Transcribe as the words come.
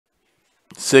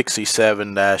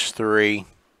67-3.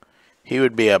 He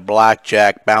would be a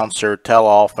blackjack bouncer,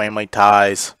 tell-all, family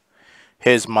ties.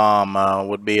 His mom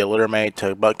would be a littermate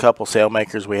to a couple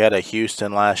sailmakers we had at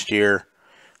Houston last year.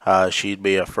 She'd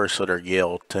be a first litter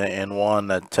gilt, and one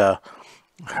that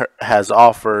has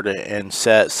offered and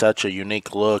set such a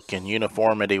unique look and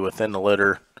uniformity within the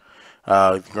litter.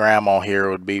 Grandma here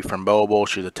would be from Boble.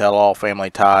 She's a tell-all, family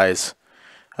ties.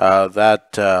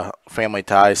 That family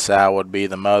ties sow would be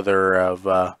the mother of,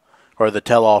 or the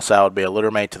tell-all sow would be a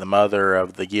littermate to the mother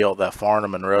of the gilt that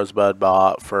Farnham and Rosebud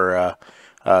bought for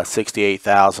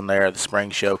 $68,000 there at the spring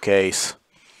showcase.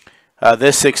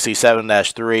 This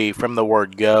 67-3, from the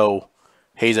word go,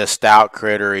 he's a stout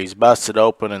critter. He's busted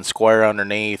open and square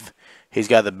underneath. He's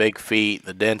got the big feet,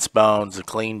 the dense bones, the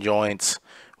clean joints.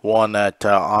 One that,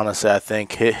 honestly, I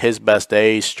think his best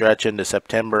days stretch into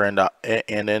September and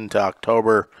into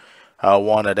October.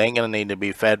 One that ain't going to need to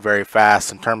be fed very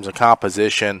fast in terms of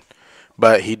composition,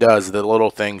 but he does the little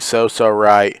things so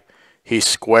right. He's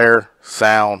square,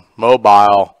 sound,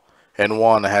 mobile, and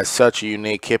one that has such a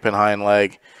unique hip and hind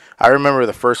leg. I remember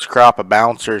the first crop of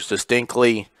bouncers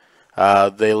distinctly.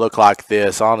 They look like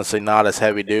this. Honestly, not as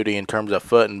heavy duty in terms of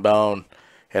foot and bone,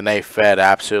 and they fed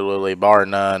absolutely bar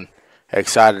none.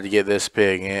 Excited to get this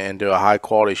pig into a high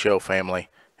quality show family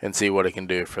and see what it can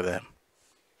do for them.